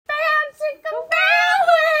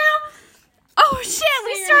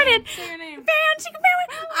Period. Say your name.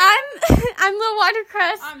 I'm Lil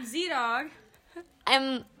Watercress. I'm Z-Dog.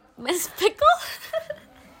 I'm Miss Pickle.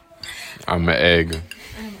 I'm an egg.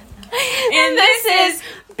 And this is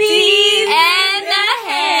Bees and the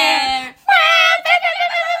Hair.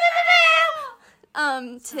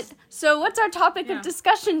 So what's our topic of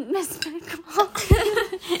discussion, Miss Pickle?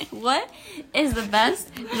 What is the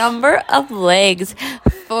best number of legs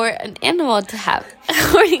for an animal to have?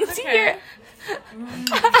 According to your...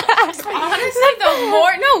 Honestly,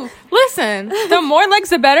 the more legs,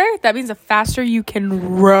 the better. That means the faster you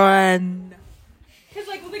can run. Because,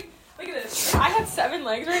 look at this. I have 7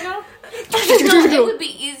 legs right now. It would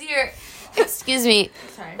be easier. Excuse me.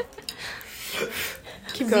 Sorry.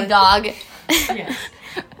 Keep going. Dog. Yes.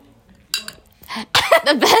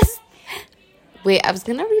 The best. Wait, I was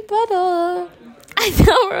gonna rebuttal. I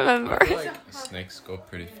don't remember. I feel like snakes go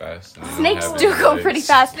pretty fast. And Snakes do go pretty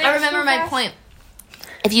fast. I remember my point.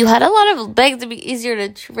 If you had a lot of legs, it'd be easier to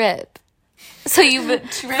trip. So you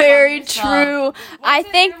would trip. Very true. I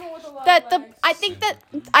think that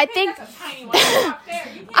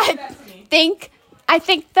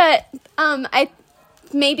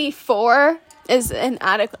maybe 4 is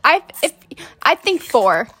inadequate. I think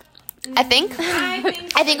 4. I think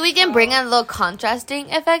we can bring in a little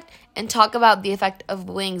contrasting effect and talk about the effect of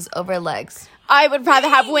wings over legs. I would rather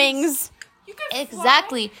have wings.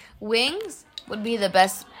 Exactly. Wings would be the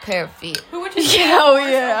best pair of feet. Who would you say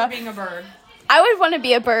over being a bird? I would want to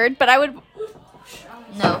be a bird, but I would...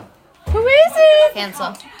 No. Who is it?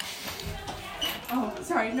 Cancel. Oh,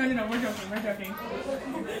 sorry. No, we're joking. We're doing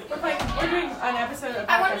an episode of...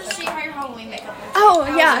 I wanted to see how your Halloween makeup is. Oh,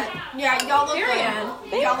 yeah. Yeah, y'all look good.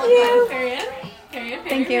 Thank Y'all look you. good.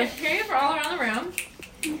 Thank you. Period for all around the room.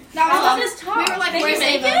 That was love this top. We were like, Did where's you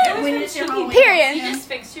make Ava? it? We need to see your Halloween. Period. makeup. Just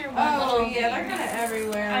fix your little... yeah, they're kind of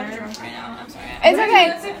everywhere. I'm drunk right now. I'm sorry. It's okay.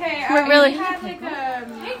 It's okay. We're really...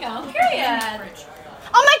 There you go. Period.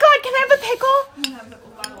 Oh my god, can I have a pickle?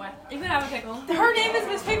 You can have a pickle. Her name is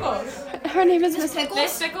Miss Pickles. Her name is Miss Pickle.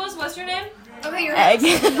 Miss Pickles, what's your name? Okay, you're Egg.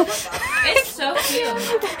 It's so cute.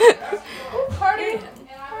 Party.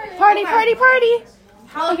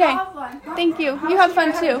 Okay. Thank you. You have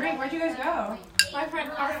fun too. Where'd you guys go? Our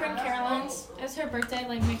friend Caroline's. It's her birthday,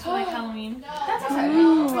 mixed with Halloween. That's okay.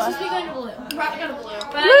 We're supposed to be going to Blue. about to go to Blue.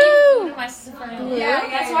 But I need my sister friend. Yeah,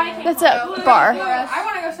 That's why I can't. That's a bar. I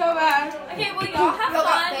want to go so bad. Okay, well, y'all have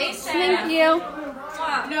fun. Be safe. Thank you.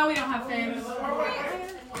 No, we don't have things.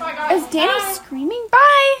 Is Danny screaming?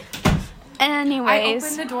 Bye. I Anyways.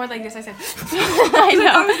 opened the door like this. I said, I know.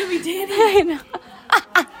 I was going to be Danny. I know.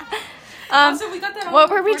 Also, we got that on What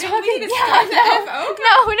were we recording. talking We need to about? start the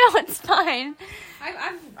No, it's fine.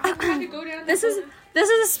 I'm going to go down. This is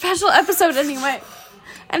a special episode anyway.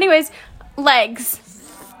 Anyways, legs.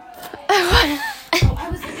 I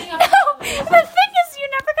was looking up. No, the thing is, you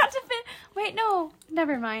never got to fit. Wait, no,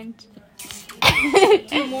 never mind.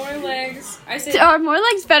 Do more legs. I say. Are more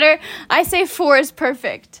legs better? I say 4 is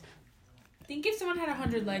perfect. Think if someone had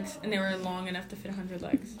 100 legs and they were long enough to fit 100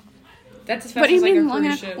 legs. That's as fast What do you as like mean a long cruise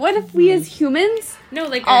enough? ship. What if we as humans No,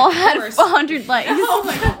 like all a had horse. 100 legs? Oh,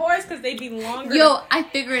 like a horse, because they'd be longer. Yo, I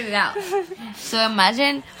figured it out. So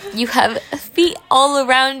imagine you have feet all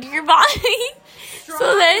around your body.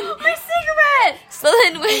 So then my cigarette. So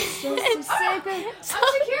then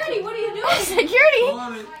Security, what are you doing? security.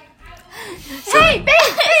 Hey, babe,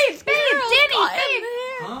 Danny, babe.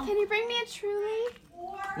 Huh? Can you bring me a Truly?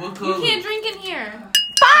 What color? You can't drink in here.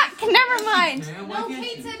 Fuck! Never mind. No,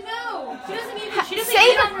 Kate said no. She doesn't need it. She doesn't Save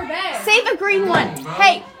need it on her bed. Save a green one.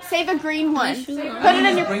 Hey, save a green one. Put it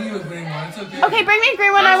in your. Bring you a green one. It's okay. Okay, bring me a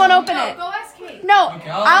green one. I won't open it. Go ask Kate. No,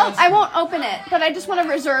 Okay, I'll ask I you. won't open it. But I just want to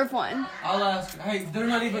reserve one. I'll ask. Hey, they're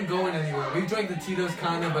not even going anywhere. We drank the Tito's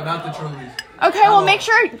kinda, but not the Trulies. Okay, well make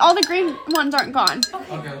sure all the green ones aren't gone.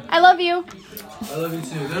 Okay. I love you. I love you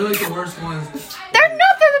too. They're like the worst ones. They're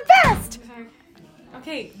not. They're the best.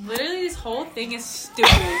 Okay, literally this whole thing is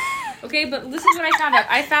stupid. Okay, but listen to what I found out.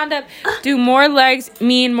 I found out do more legs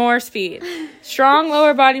mean more speed. Strong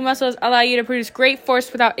lower body muscles allow you to produce great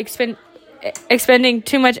force without expending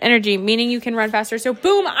too much energy, meaning you can run faster. So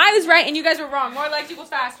boom, I was right and you guys were wrong. More legs equals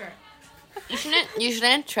faster. You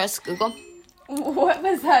shouldn't trust Google. What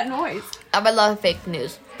was that noise? I love fake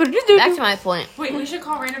news. Back Back to my point. Wait, we should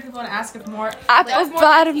call random people and ask if more Apple legs more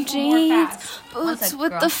bottom equal more jeans, fast. boots sec,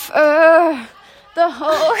 with girl. the fur. The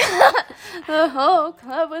whole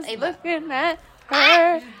club was looking at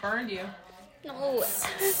her. Burned you. No. I'm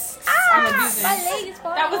abusing.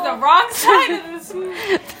 That was the wrong side of this.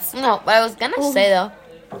 No, what I was gonna say though,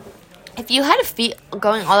 if you had feet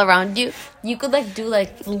going all around you, you could like do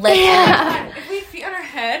like leg. If we had feet on our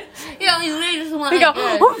head. head. Yeah, we literally just went We go, like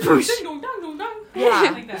this. oh, poosh. Ding dong dong dong dong.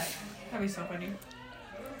 Yeah. Like that. That'd be so funny.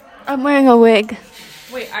 I'm wearing a wig.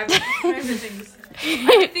 Wait, I have a thing to say. I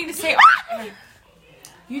have a thing to say.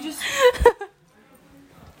 You just.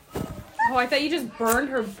 Oh, I thought you just burned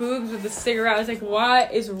her boobs with a cigarette. I was like,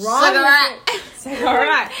 what is wrong Cigarette. with it?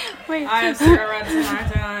 Cigarette. Wait. I have cigarettes in my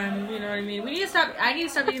time. You know what I mean? We need to stop. I need to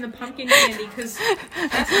stop eating the pumpkin candy because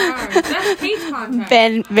that's hard. That's page content.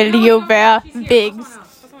 Ben, will No, you no, wear she's here. wigs?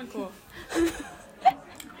 What's someone cool?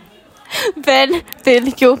 Ben, will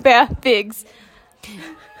you wear wigs?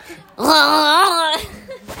 Oh,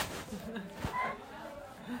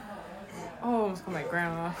 I almost called my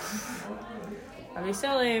grandma. That'd be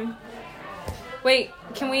silly. Wait,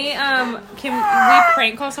 can we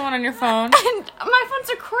prank call someone on your phone? And my phone's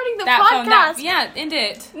recording the That phone, podcast. yeah, end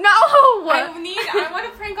it. No. I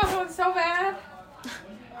want to prank call someone so bad.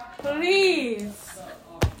 Please.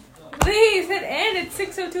 Please, hit end. It's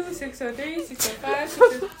 6:02, 6:03, 6:05,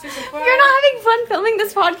 6:04. You're not having fun filming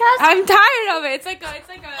this podcast? I'm tired of it. It's like a.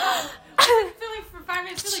 I feel like for 5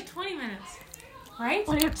 minutes. It's like 20 minutes. Right?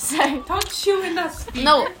 What do you have to say? Don't chew in the speaker.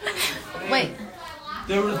 No. Wait.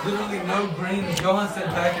 There was literally no green. Johan said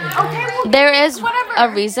back in the green. Okay, well, There is whatever. a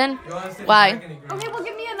reason. Johan said Why? back in the green. Okay, well,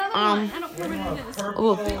 give me another one. I don't remember this.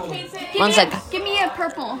 Ooh. One second. Give me a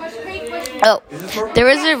purple. Oh, there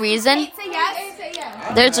is a reason. Say yes. Say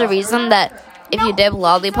yes. There's a reason that if you dip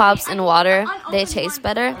lollipops in water, they taste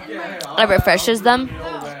better. It refreshes them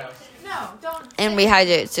No, don't. and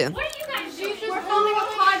rehydrates too. What are you guys doing? We're filming a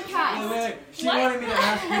podcast. She wanted me to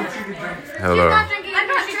ask you if you could drink. Hello. I'm not drinking. I'm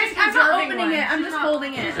not opening it. I'm just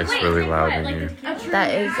holding it. It's really loud in here.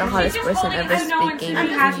 That is the hottest person ever speaking.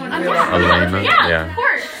 Elena? Yeah.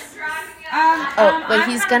 Oh, but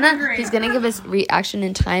he's gonna give his reaction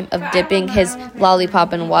in time of dipping his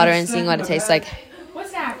lollipop in water and seeing what it tastes like.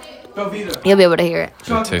 What's that? Velveeta. You'll be able to hear it.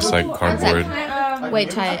 It tastes like cardboard. Wait,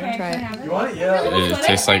 try it. You want it? Yeah. It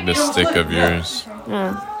tastes like the stick of yours.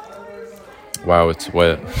 Yeah. Wow, it's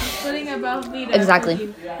wet.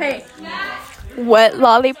 Exactly. Hey. Wet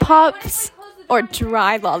lollipops or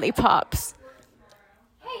dry lollipops?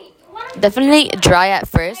 Definitely dry at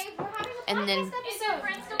first, and then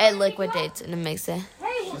it liquidates and it makes it.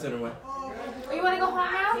 She's in her way. You want to go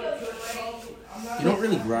home now? You know what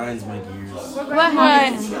really grinds my gears?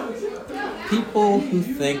 What? People who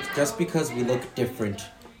think just because we look different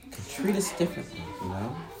can treat us differently, you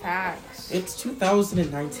know? Facts. It's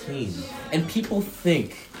 2019, and people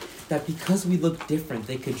think that because we look different,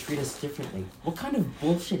 they could treat us differently. What kind of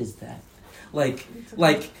bullshit is that? Like,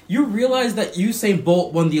 you realize that Usain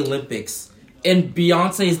Bolt won the Olympics, and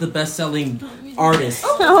Beyonce is the best-selling artist,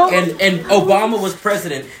 and Obama was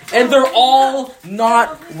president, and they're all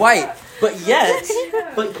not white. But yet,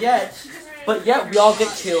 we all get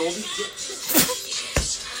killed. Are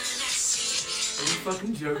you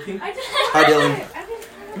fucking joking? Hi, Dylan.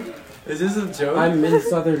 Is this a joke? I'm in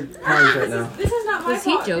Southern Pines right now. This is not my Was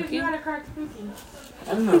he fault. joking? You had a cracked cookie. I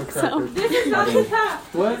don't have a cracker. This is not the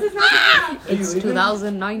half. What? This is not the half. It's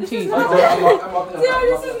 2019. I'm walking Dude,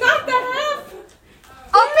 this is not the half.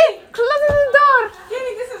 Open! Close the door!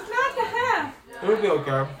 Kenny, this is not the half. It'll be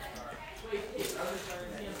okay.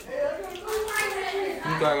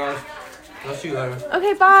 You guys. I'll see you later.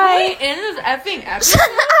 Okay, bye. In this effing episode?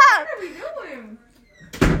 What are we doing?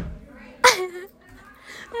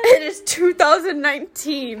 It is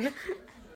 2019.